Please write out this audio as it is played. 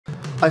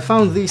I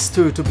found these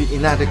two to be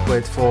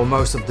inadequate for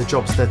most of the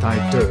jobs that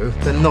I do.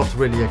 They're not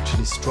really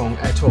actually strong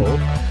at all.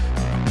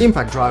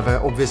 Impact driver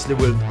obviously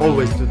will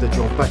always do the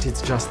job, but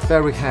it's just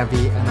very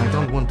heavy and I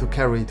don't want to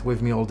carry it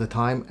with me all the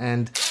time,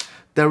 and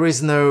there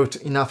is not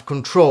enough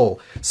control.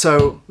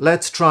 So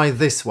let's try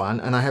this one,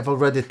 and I have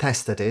already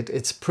tested it.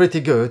 It's pretty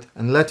good,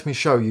 and let me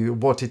show you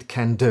what it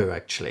can do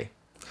actually.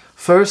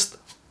 First,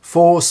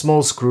 4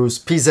 small screws,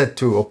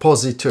 PZ2 or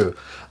POSI2.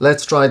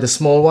 Let's try the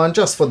small one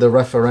just for the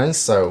reference.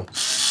 So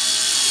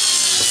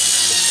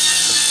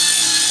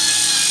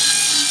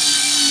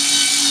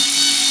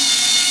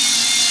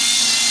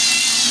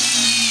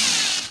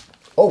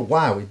oh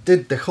wow, it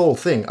did the whole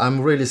thing.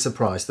 I'm really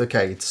surprised.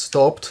 Okay, it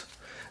stopped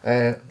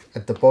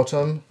at the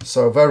bottom,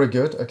 so very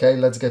good. Okay,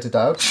 let's get it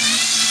out.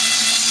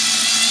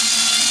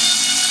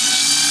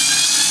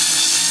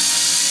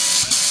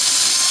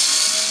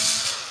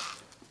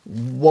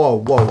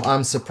 Whoa,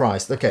 I'm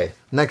surprised. Okay,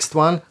 next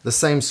one, the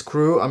same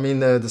screw, I mean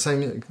the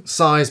same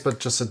size, but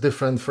just a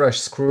different fresh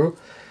screw.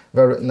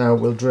 Now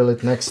we'll drill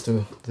it next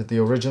to the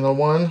original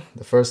one,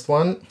 the first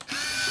one.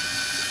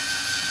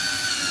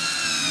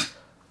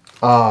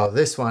 Ah,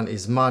 this one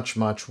is much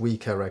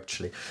weaker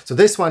actually. So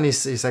this one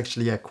is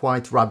actually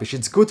quite rubbish.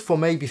 It's good for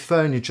maybe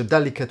furniture,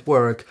 delicate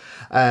work,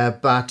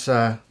 but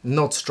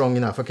not strong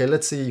enough. Okay,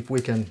 let's see if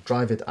we can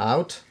drive it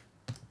out.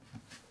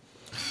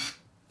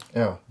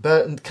 Yeah,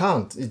 but it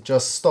can't, it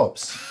just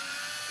stops.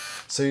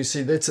 So you see,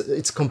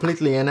 it's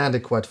completely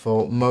inadequate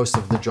for most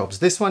of the jobs.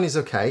 This one is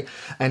okay,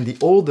 and the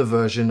older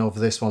version of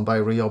this one by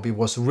Ryobi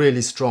was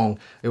really strong.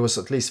 It was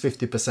at least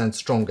 50%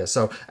 stronger.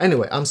 So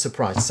anyway, I'm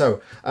surprised. So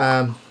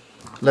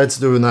let's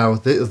do now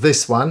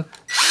this one.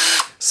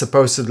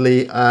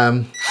 Supposedly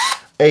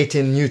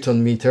 18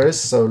 Newton meters.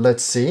 So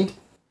let's see.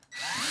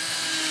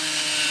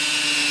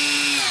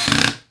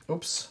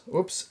 Oops,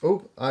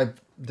 oh, I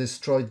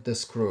destroyed the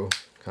screw.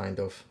 Kind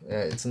of.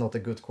 It's not a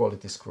good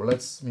quality screw.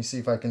 Let me see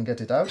if I can get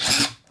it out.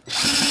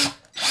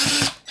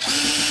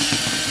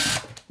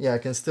 Yeah, I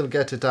can still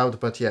get it out,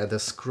 but yeah, the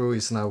screw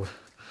is now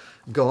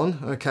gone.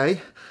 Okay.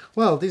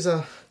 Well, these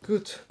are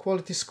good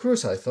quality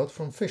screws, I thought,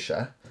 from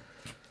Fisher.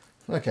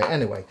 Okay,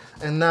 anyway.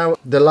 And now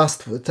the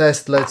last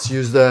test, let's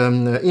use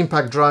the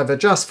impact driver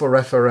just for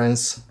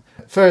reference.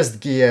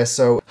 First gear,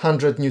 so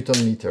 100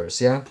 Newton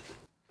meters, yeah?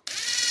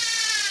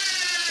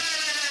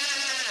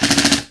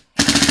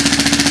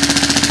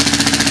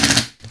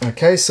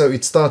 Okay, so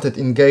it started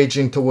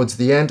engaging towards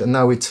the end and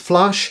now it's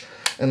flush,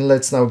 and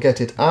let's now get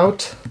it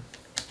out.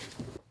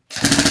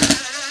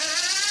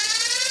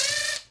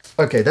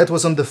 Okay, that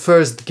was on the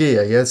first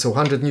gear, yeah, so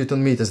 100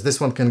 Newton meters. This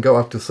one can go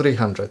up to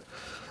 300.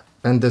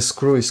 And the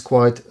screw is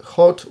quite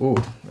hot. Oh,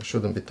 I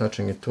shouldn't be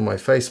touching it to my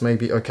face,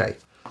 maybe. Okay,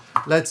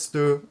 let's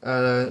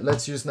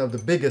use now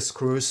the bigger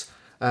screws,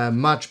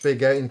 much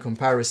bigger in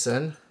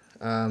comparison.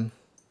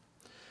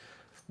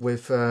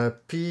 With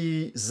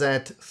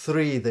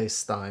PZ3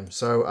 this time,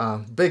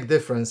 so big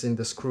difference in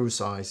the screw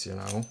size, you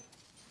know.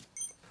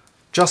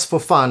 Just for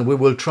fun, we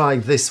will try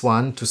this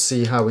one to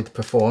see how it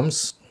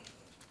performs.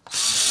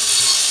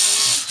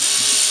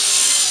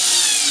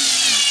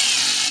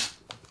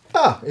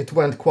 Ah, it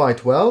went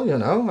quite well, you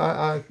know.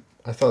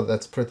 I thought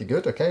that's pretty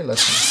good. Okay,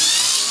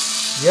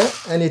 let's... Yeah,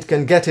 and it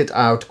can get it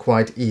out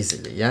quite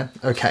easily, yeah?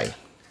 Okay.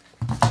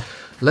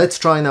 Let's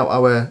try now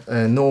our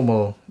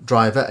normal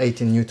driver,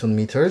 18 Newton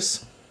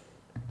meters.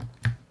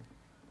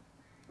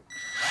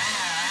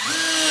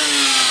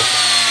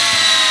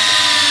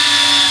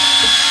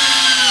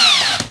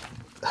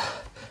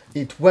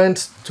 It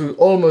went to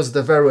almost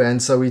the very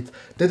end, so it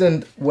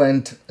didn't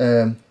went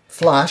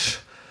flush.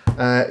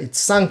 It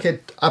sunk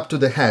it up to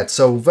the head,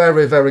 so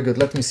very good.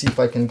 Let me see if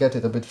I can get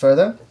it a bit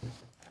further.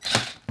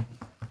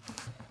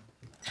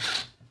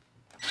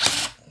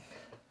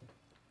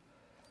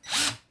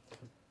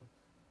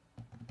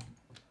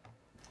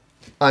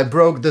 I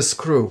broke the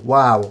screw.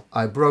 Wow,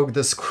 I broke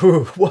the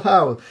screw.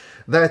 Wow,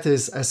 that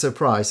is a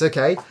surprise.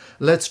 Okay,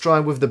 let's try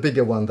with the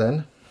bigger one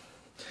then.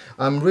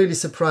 I'm really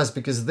surprised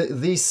because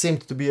these seem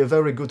to be a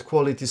very good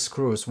quality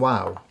screws.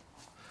 Wow.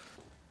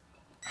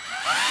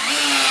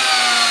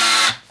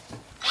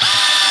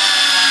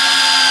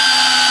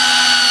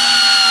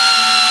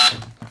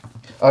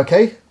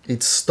 Okay,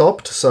 it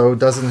stopped, so it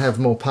doesn't have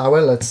more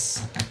power.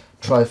 Let's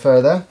try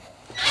further.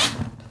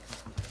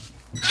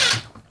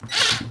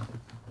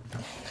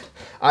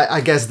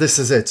 I guess this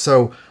is it,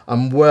 so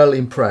I'm well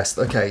impressed.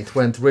 Okay, it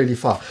went really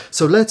far.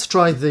 So let's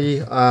try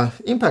the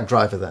impact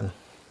driver then.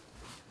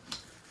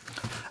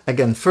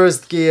 Again,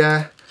 first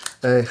gear,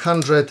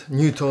 100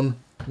 Newton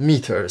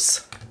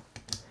meters.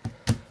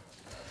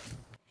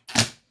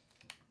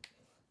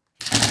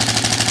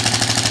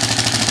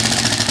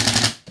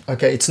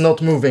 Okay, it's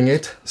not moving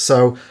it,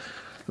 so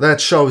that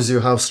shows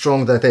you how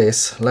strong that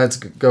is. Let's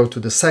go to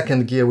the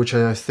second gear, which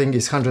I think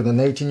is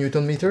 180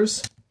 Newton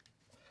meters.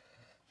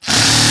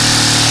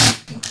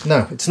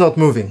 No, it's not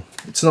moving.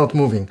 It's not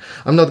moving.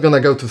 I'm not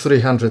gonna go to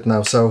 300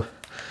 now, so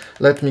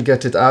let me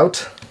get it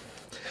out.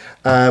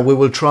 We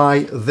will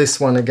try this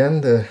one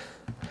again, the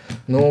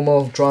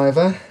normal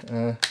driver.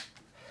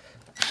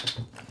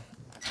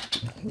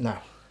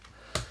 Now,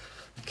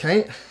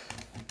 okay.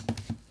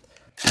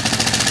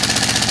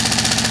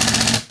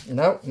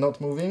 No,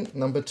 not moving.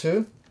 Number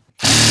 2.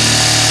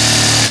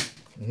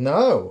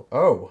 No.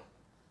 Oh.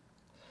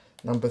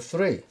 Number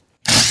 3.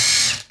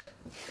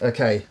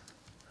 Okay.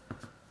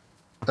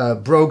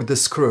 Broke the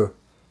screw.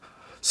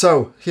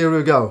 So here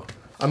we go.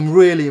 I'm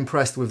really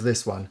impressed with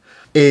this one.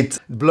 It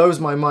blows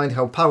my mind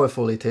how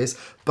powerful it is,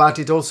 but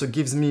it also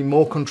gives me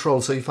more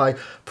control. So if I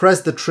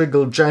press the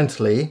trigger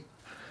gently,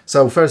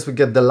 so first we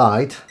get the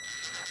light,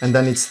 and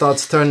then it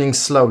starts turning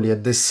slowly.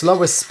 At this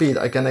slowest speed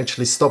I can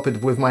actually stop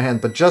it with my hand,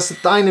 but just a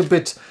tiny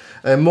bit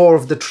more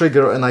of the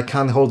trigger and I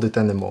can't hold it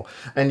anymore.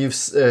 And you've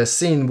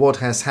seen what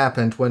has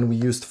happened when we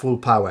used full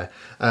power.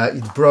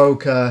 It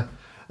broke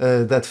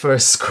that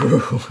first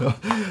screw.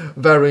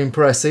 Very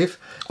impressive.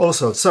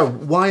 Also, so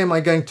why am I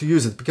going to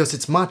use it? Because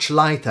it's much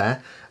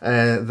lighter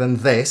than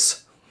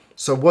this.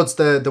 So what's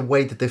the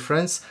weight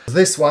difference?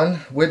 This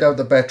one without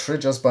the battery,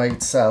 just by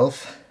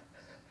itself,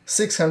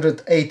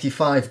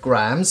 685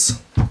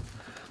 grams,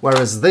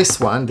 whereas this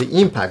one, the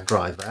impact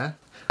driver,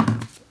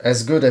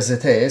 as good as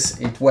it is,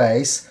 it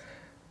weighs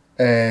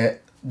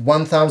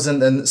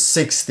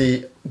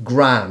 1060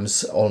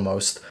 grams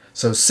almost.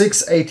 So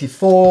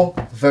 684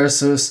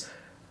 versus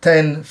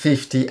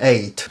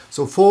 1058.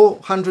 So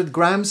 400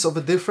 grams of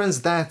a difference,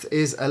 that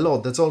is a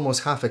lot. That's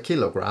almost half a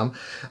kilogram.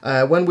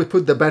 When we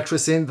put the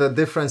batteries in, the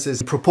difference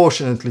is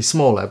proportionately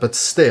smaller, but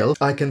still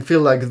I can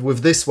feel like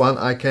with this one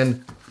I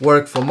can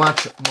work for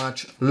much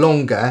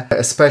longer,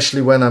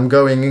 especially when I'm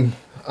going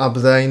up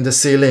there in the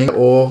ceiling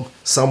or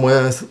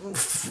somewhere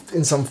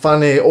in some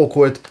funny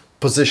awkward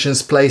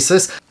positions,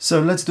 places.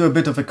 So let's do a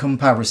bit of a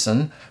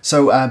comparison.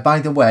 So by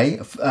the way,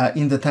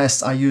 in the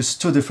test I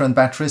used 2 different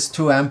batteries,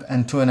 2 amp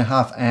and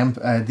 2.5 amp.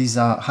 These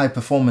are high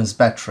performance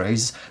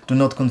batteries. Do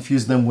not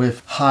confuse them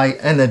with high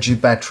energy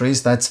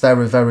batteries. That's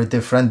very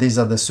different. These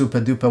are the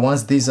super duper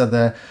ones. These are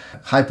the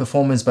high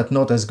performance but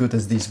not as good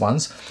as these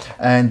ones.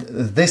 And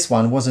this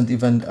one wasn't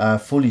even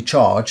fully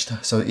charged,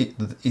 so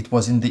it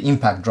was in the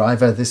impact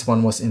driver. This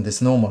one was in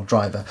this normal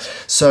driver.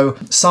 So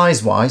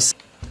size wise,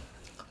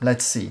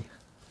 let's see.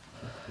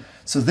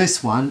 So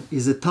this one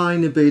is a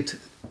tiny bit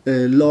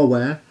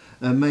lower,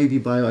 maybe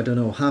by, I don't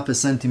know, half a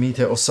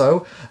centimeter or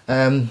so.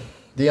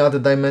 The other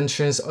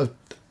dimensions are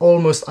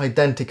almost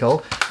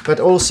identical, but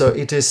also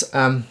it is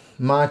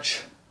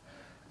much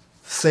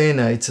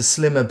thinner. It's a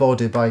slimmer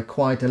body by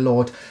quite a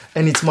lot,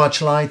 and it's much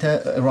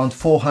lighter, around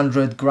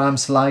 400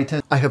 grams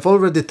lighter. I have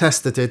already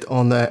tested it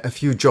on a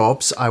few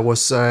jobs. I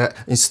was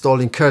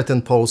installing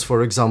curtain poles,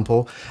 for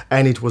example,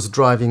 and it was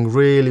driving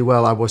really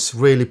well. I was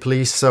really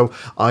pleased, so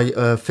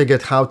I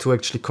figured how to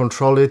actually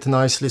control it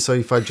nicely. So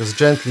if I just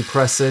gently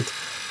press it,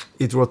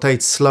 it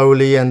rotates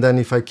slowly, and then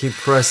if I keep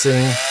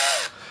pressing,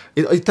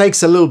 it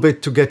takes a little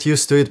bit to get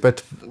used to it,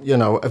 but you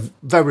know, a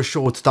very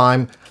short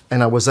time,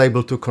 and I was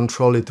able to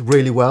control it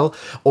really well.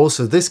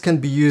 Also, this can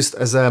be used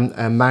as a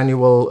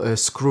manual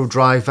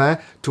screwdriver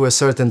to a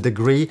certain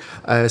degree.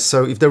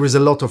 So if there is a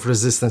lot of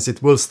resistance,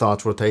 it will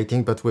start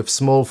rotating, but with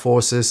small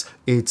forces,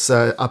 it's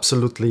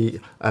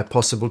absolutely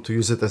possible to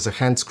use it as a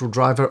hand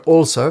screwdriver.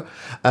 Also,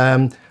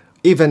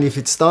 even if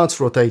it starts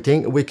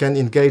rotating, we can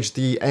engage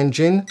the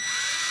engine,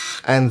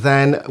 and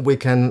then we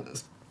can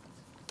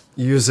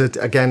use it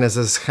again as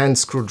a hand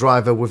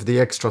screwdriver with the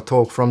extra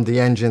torque from the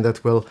engine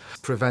that will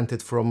prevent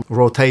it from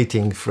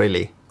rotating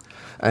freely.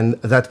 And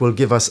that will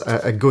give us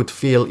a good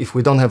feel if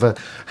we don't have a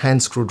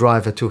hand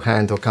screwdriver to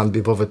hand or can't be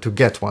bothered to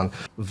get one.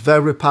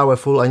 Very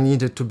powerful. I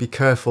needed to be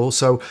careful,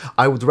 so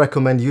I would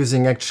recommend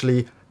using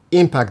actually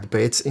impact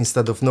bits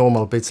instead of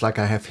normal bits like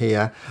I have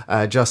here,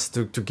 just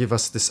to give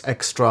us this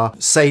extra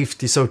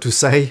safety, so to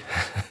say,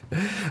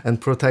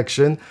 and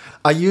protection.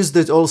 I used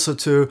it also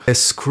to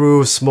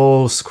screw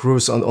small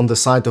screws on the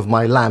side of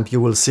my lamp.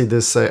 You will see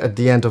this at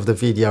the end of the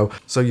video,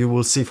 so you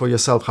will see for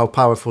yourself how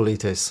powerful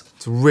it is.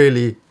 It's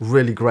really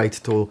great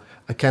tool.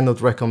 I cannot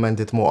recommend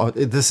it more.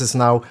 This is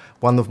now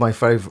one of my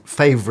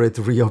favorite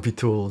Ryobi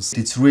tools.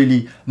 It's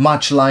really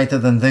much lighter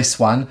than this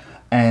one,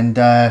 and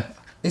I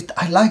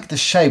like the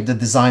shape, the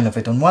design of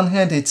it. On one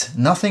hand, it's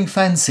nothing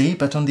fancy,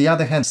 but on the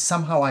other hand,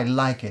 somehow I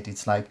like it.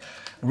 It's like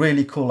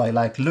really cool. I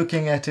like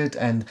looking at it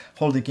and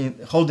holding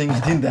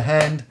it in the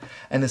hand,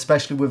 and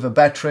especially with a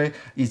battery,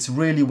 it's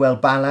really well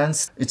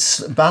balanced.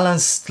 It's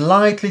balanced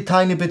slightly,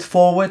 tiny bit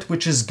forward,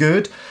 which is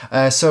good.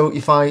 So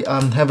if I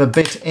have a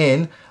bit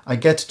in, I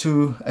get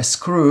to a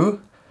screw,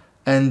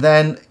 and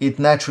then it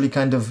naturally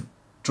kind of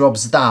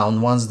drops down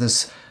once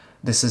this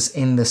is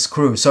in the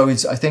screw. So I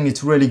think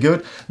it's really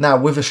good. Now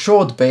with a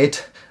short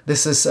bit,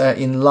 this is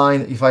in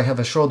line. If I have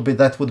a short bit,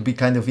 that would be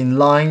kind of in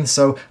line.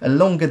 So a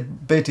longer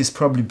bit is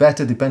probably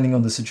better depending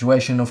on the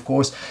situation, of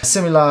course. A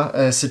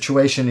similar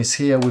situation is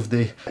here with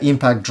the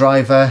impact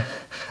driver.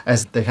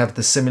 as they have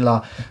the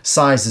similar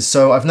sizes.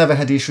 So I've never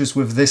had issues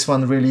with this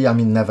one really, I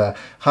mean never,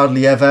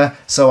 hardly ever,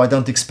 so I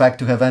don't expect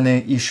to have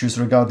any issues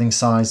regarding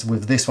size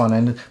with this one.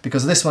 And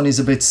because this one is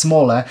a bit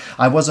smaller,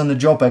 I was on a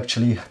job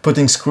actually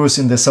putting screws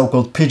in the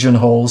so-called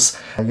pigeonholes,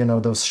 you know,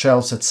 those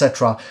shelves,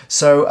 etc.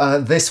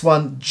 So this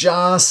one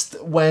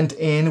just went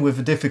in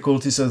with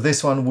difficulty, so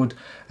this one would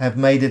have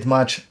made it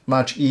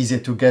much easier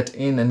to get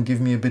in and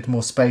give me a bit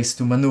more space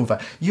to maneuver.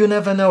 You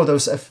never know,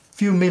 those a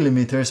few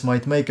millimeters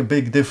might make a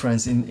big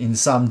difference in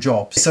some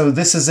jobs. So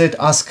this is it.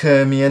 Ask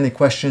me any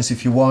questions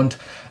if you want.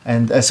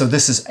 And so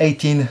this is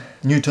 18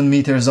 Newton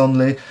meters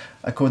only.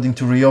 According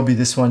to Ryobi,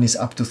 this one is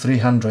up to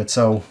 300.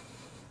 So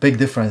big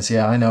difference,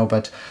 yeah, I know,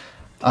 but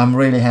I'm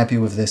really happy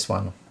with this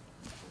one.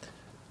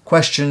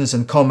 Questions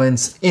and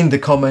comments in the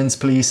comments,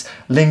 please.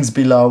 Links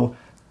below.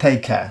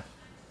 Take care.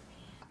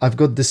 I've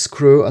got this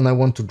screw and I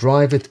want to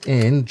drive it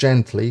in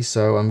gently,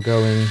 so I'm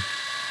going...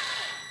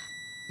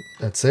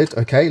 That's it.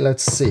 Okay,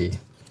 let's see.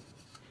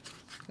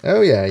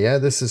 Oh yeah,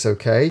 this is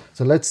okay.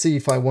 So let's see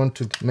if I want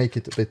to make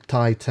it a bit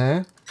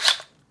tighter.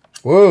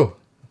 Whoa!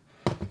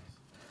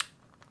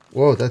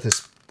 Whoa, that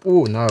is...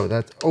 Oh no,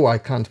 that... Oh, I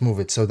can't move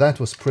it. So that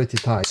was pretty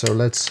tight. So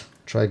let's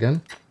try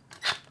again.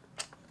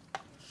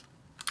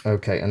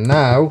 Okay, and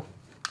now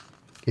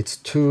it's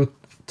too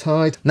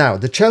tight. Now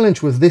the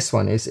challenge with this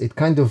one is it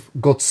kind of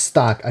got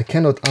stuck. I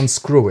cannot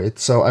unscrew it,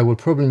 so I will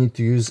probably need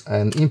to use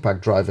an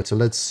impact driver. So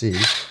let's see.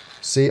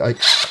 See, I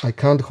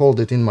can't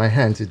hold it in my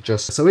hand. It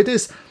just... So it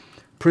is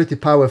pretty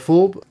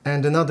powerful.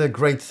 And another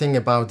great thing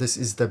about this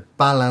is the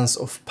balance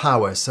of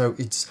power. So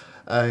it's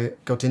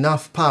got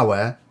enough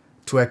power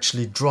to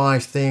actually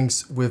drive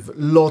things with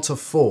lots of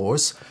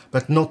force,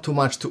 but not too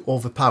much to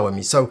overpower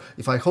me. So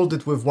if I hold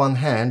it with one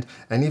hand,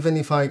 and even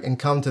if I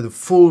encounter the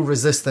full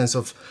resistance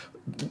of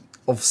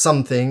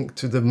something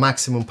to the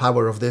maximum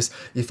power of this,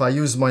 if I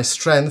use my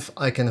strength,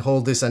 I can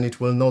hold this and it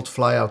will not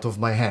fly out of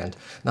my hand.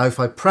 Now if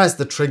I press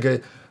the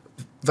trigger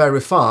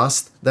very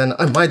fast, then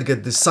I might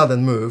get these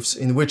sudden moves,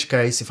 in which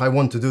case if I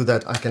want to do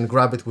that, I can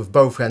grab it with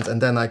both hands and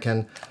then I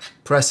can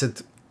press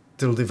it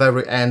till the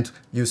very end,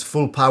 use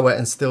full power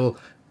and still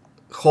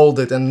hold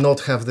it and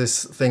not have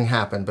this thing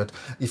happen. But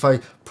if I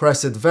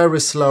press it very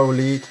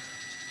slowly,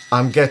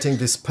 I'm getting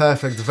this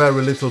perfect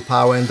very little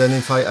power, and then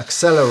if I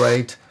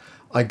accelerate,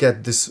 I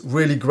get this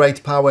really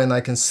great power and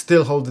I can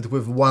still hold it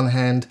with one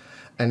hand,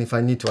 and if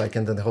I need to I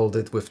can then hold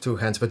it with two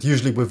hands, but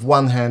usually with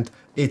one hand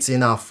it's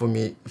enough for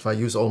me if I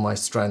use all my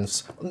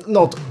strengths.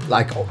 Not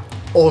like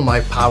all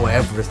my power,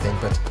 everything,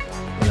 but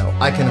you know,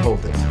 I can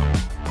hold it.